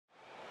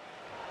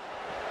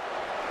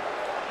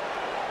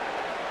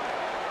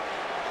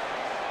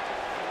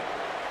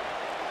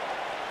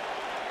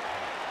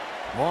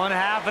One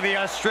half of the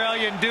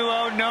Australian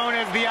duo known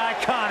as the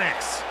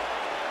Iconics.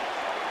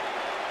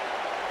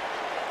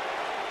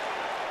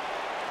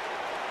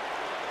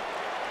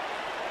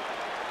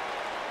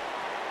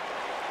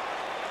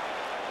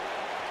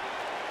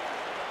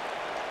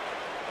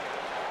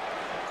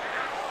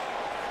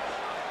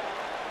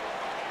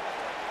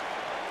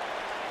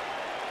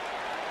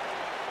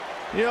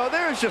 You know,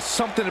 there's just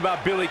something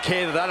about Billie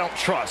Kay that I don't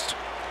trust.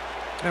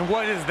 And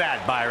what is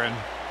that, Byron?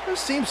 It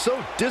seems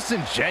so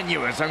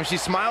disingenuous. I mean, she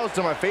smiles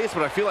to my face,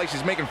 but I feel like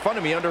she's making fun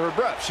of me under her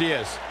breath. She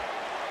is.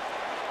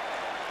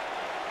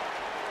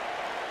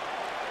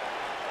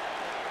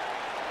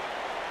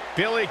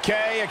 Billie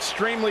Kay,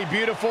 extremely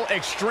beautiful,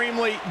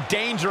 extremely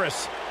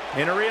dangerous,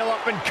 and a real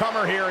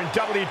up-and-comer here in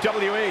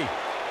WWE.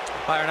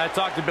 Byron, I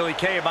talked to Billie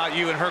Kay about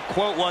you, and her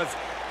quote was,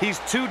 "He's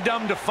too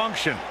dumb to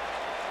function."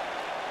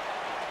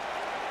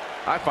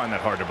 I find that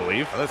hard to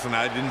believe. Listen,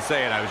 I didn't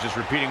say it. I was just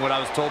repeating what I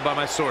was told by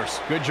my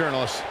source. Good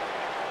journalist.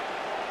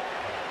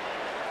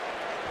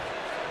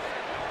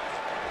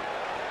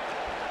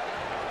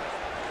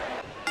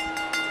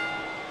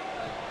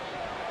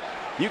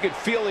 You can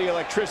feel the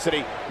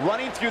electricity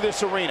running through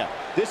this arena.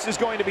 This is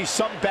going to be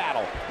some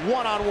battle.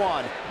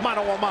 One-on-one,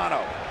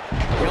 mano-a-mano.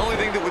 The only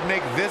thing that would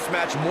make this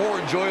match more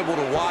enjoyable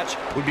to watch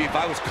would be if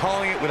I was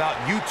calling it without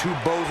you two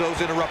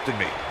bozos interrupting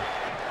me.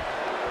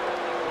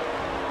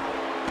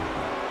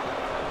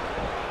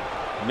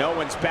 No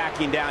one's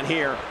backing down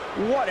here.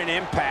 What an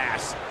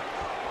impasse.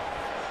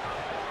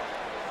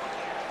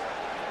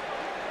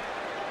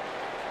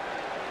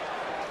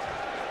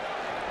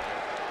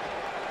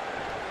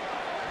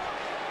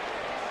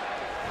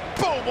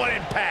 Boom, what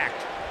impact.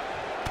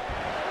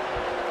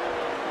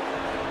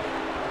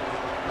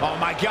 Oh,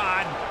 my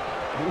God.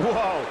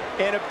 Whoa,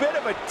 and a bit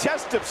of a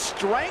test of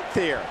strength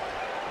here.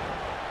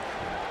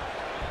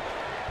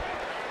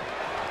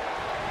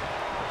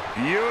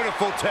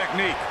 Beautiful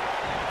technique.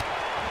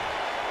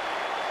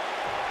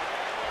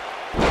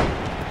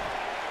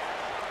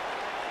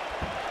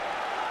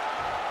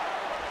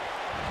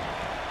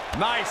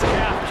 Nice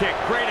calf kick,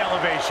 great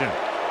elevation.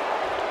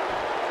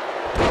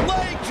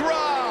 Leg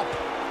drop.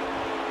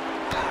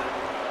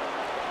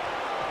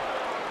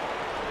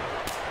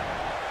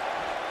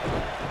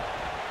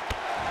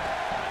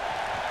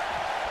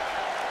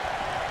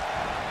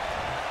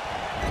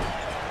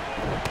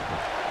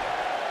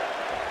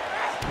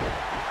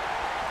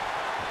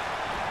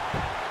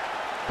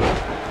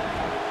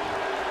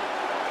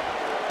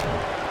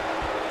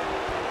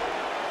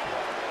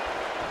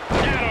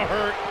 That'll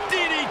hurt.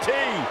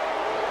 DDT.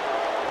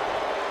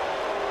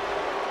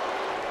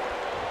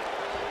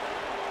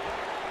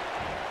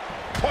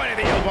 Point of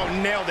the elbow,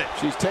 nailed it.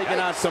 She's taking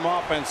on some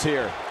offense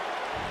here.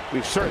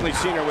 We've certainly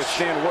seen her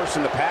withstand worse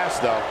in the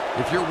past, though.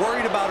 If you're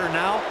worried about her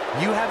now,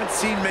 you haven't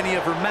seen many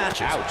of her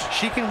matches. Ouch.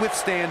 She can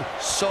withstand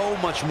so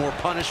much more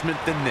punishment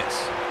than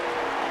this.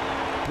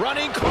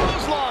 Running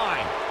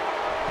clothesline.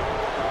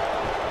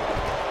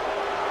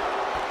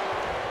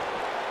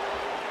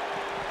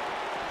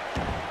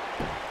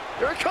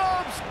 Here it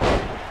comes!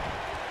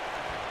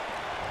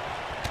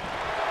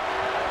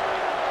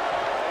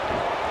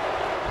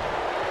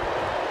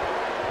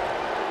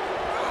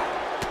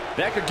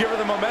 That could give her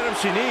the momentum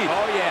she needs.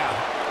 Oh, yeah.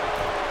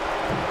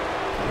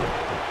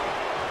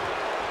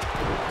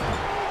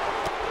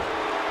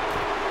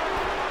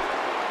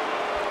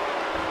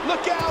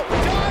 Look out!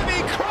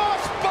 Diving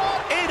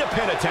crossbody! Ain't a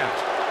pin attempt.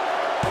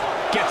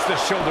 Gets the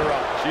shoulder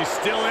up. She's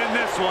still in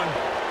this one.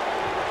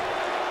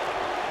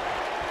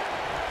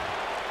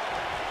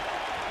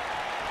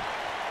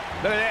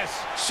 Look at this.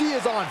 She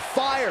is on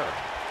fire.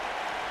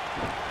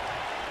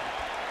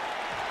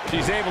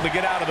 She's able to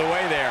get out of the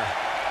way there.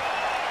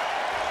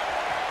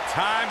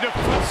 Time to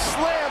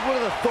Slammed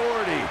with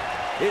authority.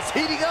 It's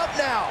heating up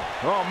now.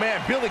 Oh, man,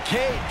 Billie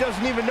Kay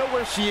doesn't even know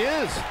where she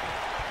is.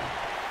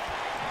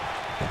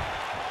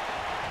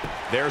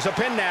 There's a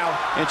pin now,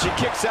 and she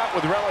kicks out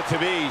with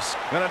relative ease.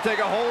 Gonna take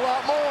a whole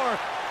lot more.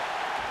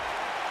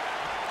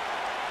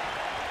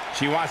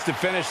 She wants to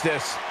finish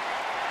this.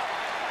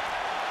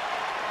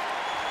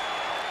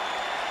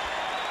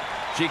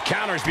 She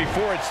counters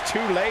before it's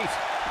too late.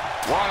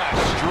 What a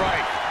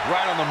strike.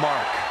 Right on the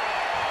mark.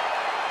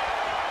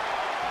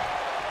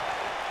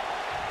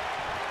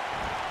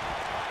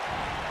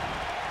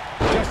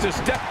 Just a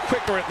step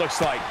quicker, it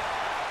looks like.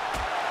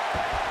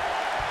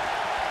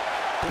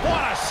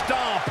 What a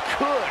stomp.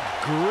 Good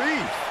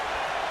grief.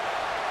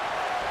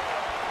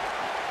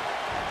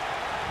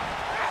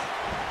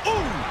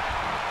 Ooh!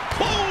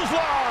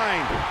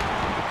 Clothesline!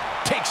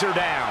 Takes her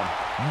down.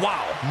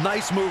 Wow,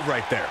 nice move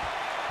right there.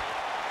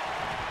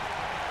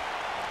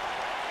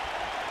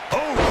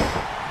 Oh!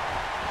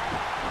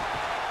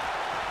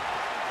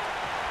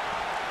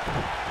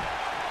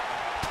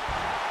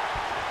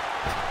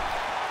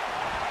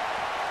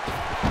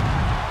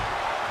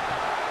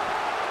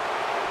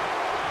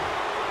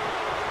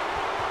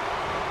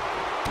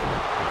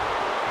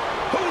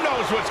 Who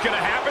knows what's going to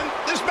happen?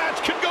 This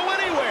match could go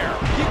anywhere.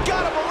 You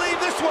gotta believe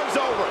this one's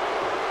over.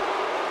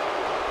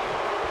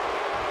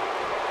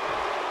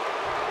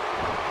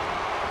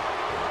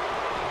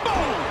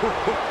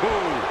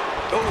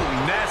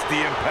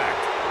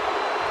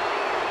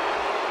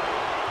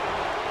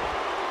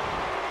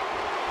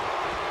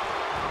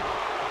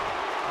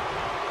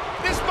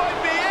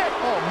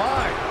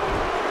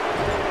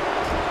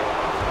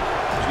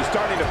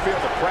 feel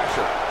the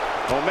pressure.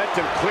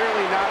 Momentum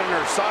clearly not on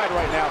her side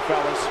right now,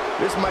 fellas.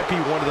 This might be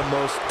one of the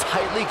most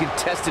tightly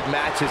contested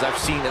matches I've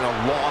seen in a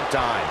long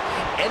time.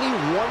 Any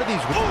one of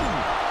these... Boom!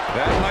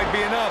 That might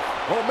be enough.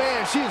 Oh,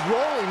 man, she's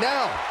rolling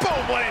now.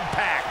 Boom, what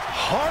impact.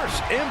 Harsh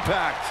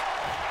impact.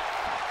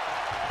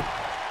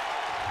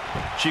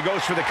 She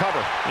goes for the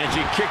cover, and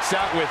she kicks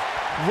out with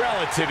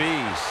relative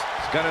ease.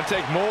 It's gonna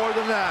take more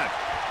than that.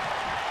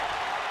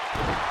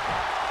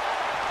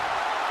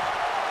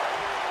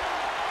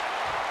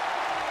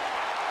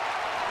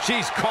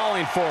 She's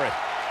calling for it.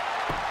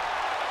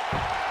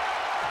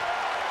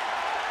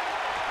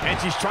 And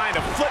she's trying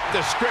to flip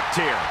the script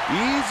here.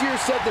 Easier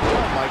said than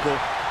done, Michael.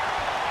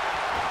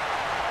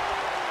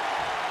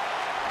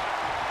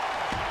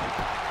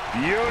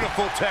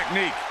 Beautiful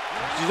technique.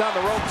 She's on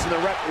the ropes, and the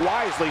ref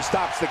wisely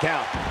stops the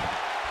count.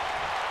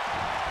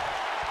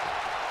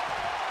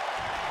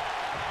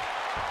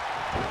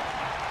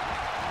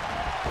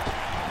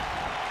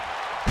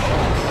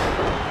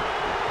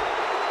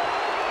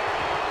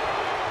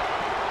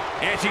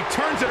 And she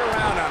turns it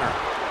around on her.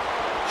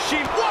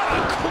 What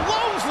a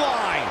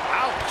clothesline!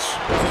 Ouch.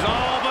 This is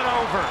all but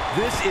over.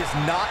 This is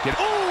not...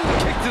 Ooh,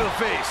 kick to the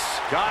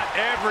face. got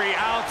every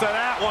ounce of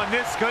that one.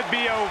 This could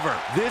be over.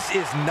 This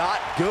is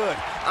not good.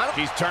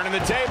 She's turning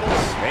the tables.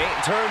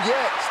 Ain't turned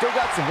yet. Still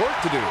got some work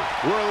to do.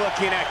 We're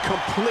looking at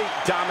complete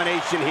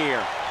domination here.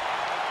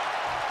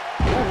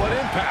 Ooh, what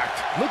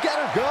impact. Look at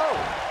her go.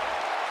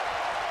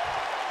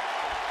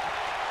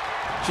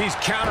 She's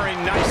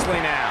countering nicely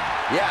now.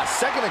 Yeah, a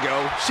second ago,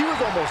 she was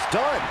almost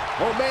done.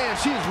 Oh, man,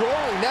 she's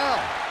rolling now.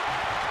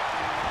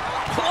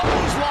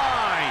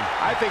 Clothesline!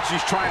 I think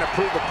she's trying to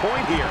prove a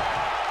point here.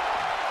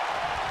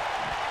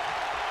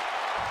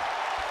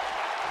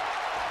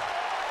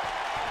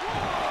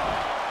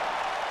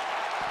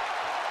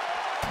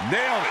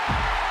 Nailed it.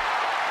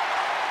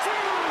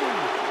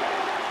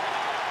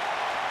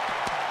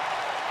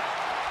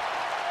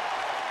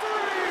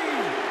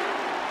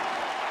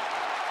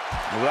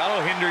 Well,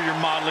 that'll hinder your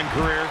modeling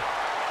career.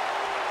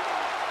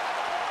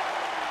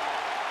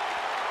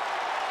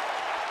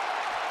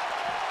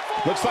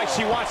 Looks like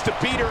she wants to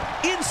beat her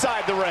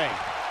inside the ring.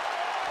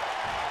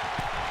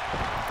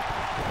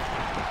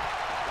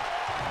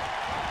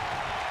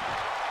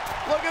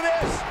 Look at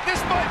this.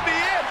 This might be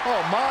it.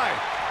 Oh, my.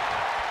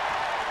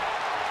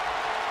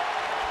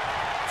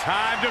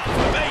 Time to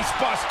face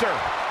buster.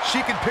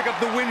 She can pick up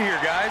the win here,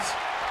 guys.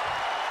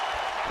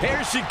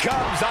 Here she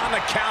comes on the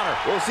counter.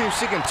 We'll see if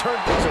she can turn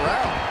things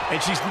around.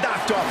 And she's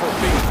knocked off her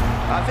feet.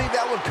 I think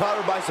that one caught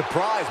her by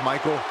surprise,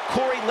 Michael.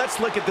 Corey, let's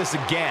look at this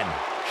again.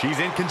 She's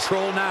in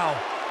control now.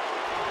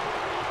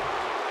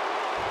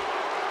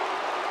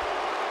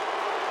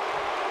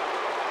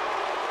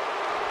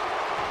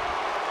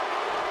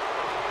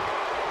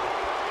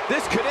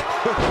 This could it.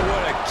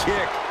 What a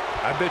kick.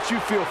 I bet you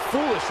feel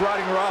foolish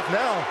riding her off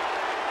now.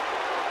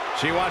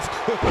 She wants...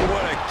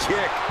 What a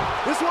kick.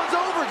 This one's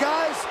over,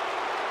 guys.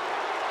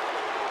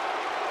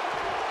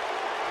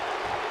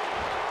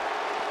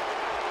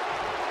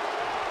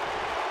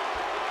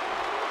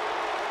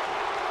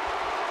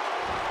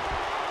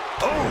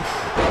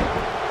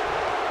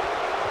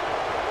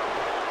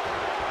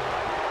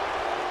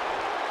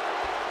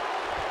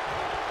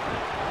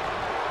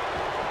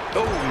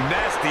 Oh,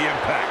 nasty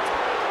impact.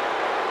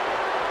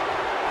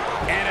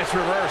 And it's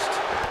reversed.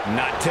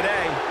 Not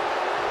today.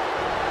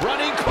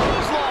 Running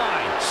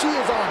clothesline. She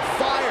is on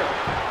fire.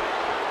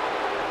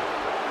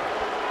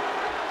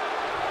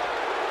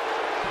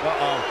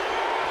 Oh,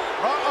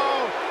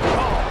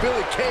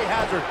 Billie Kay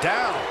has her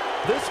down.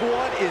 This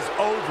one is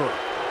over.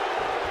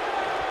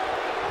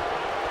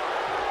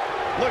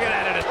 Looking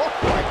at it. Oh,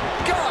 my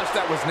gosh,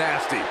 that was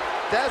nasty.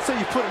 That's how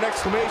you put an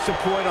exclamation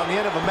point on the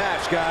end of a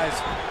match, guys.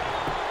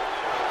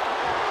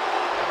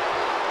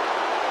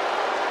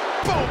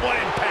 Boom, what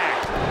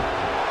impact.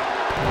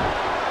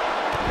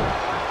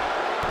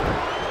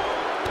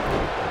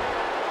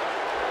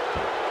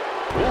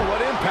 Ooh,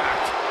 what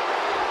impact.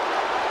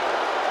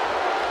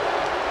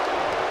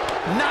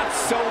 Not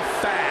so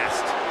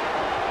fast.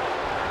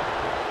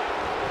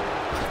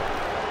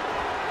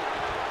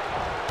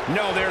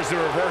 No, there's the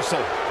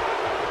reversal.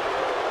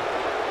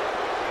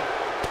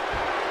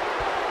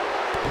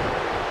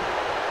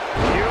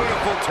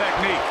 Beautiful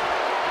technique.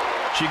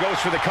 She goes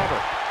for the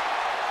cover.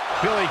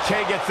 Billie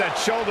Kay gets that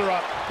shoulder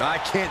up.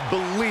 I can't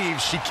believe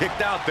she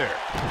kicked out there.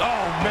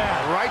 Oh, man,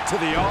 right to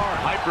the arm.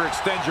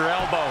 Hyperextend your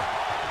elbow.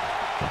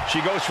 She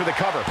goes for the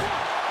cover.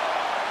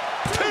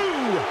 2!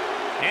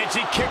 And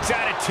she kicks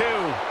out at 2.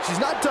 She's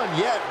not done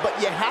yet, but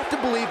you have to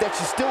believe that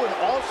she's still in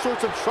all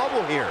sorts of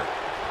trouble here.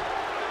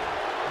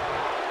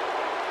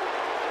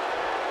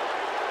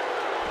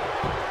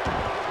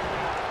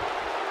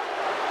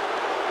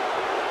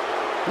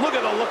 Look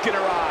at the look in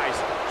her eyes.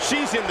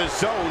 She's in the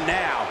zone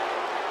now.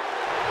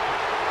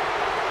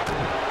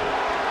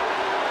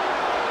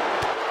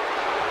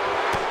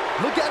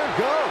 Look at her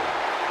go.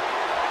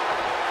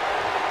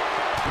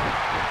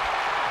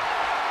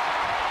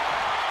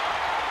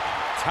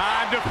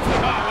 Time to...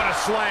 Oh, what a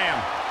slam.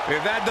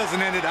 If that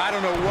doesn't end it, I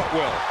don't know what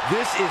will.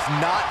 This is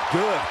not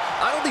good.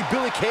 I don't think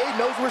Billie Kay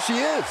knows where she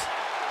is.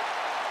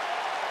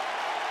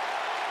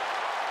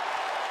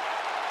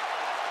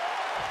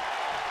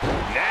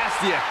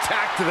 Nasty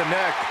attack to the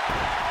neck.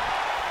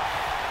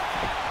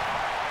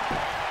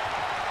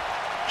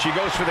 She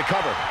goes for the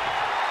cover.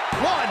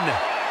 1,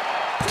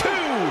 2,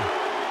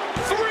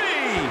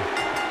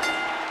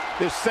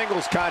 3. This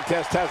singles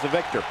contest has a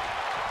victor.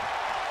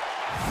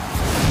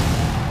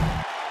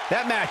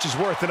 That match is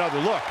worth another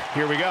look.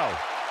 Here we go.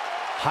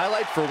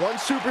 Highlight for one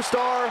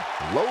superstar,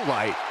 low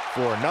light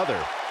for another.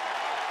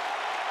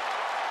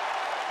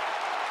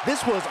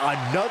 This was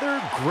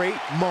another great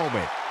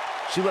moment.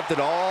 She left it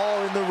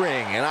all in the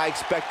ring, and I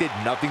expected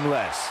nothing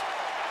less.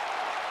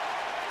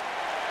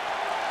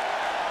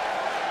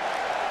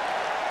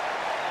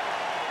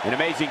 An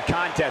amazing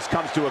contest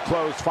comes to a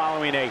close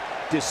following a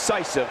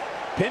decisive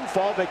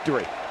pinfall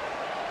victory.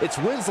 It's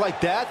wins like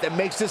that that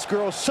makes this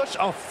girl such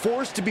a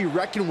force to be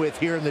reckoned with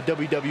here in the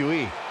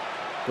WWE.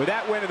 With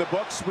that win in the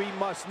books, we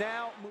must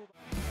now move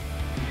on.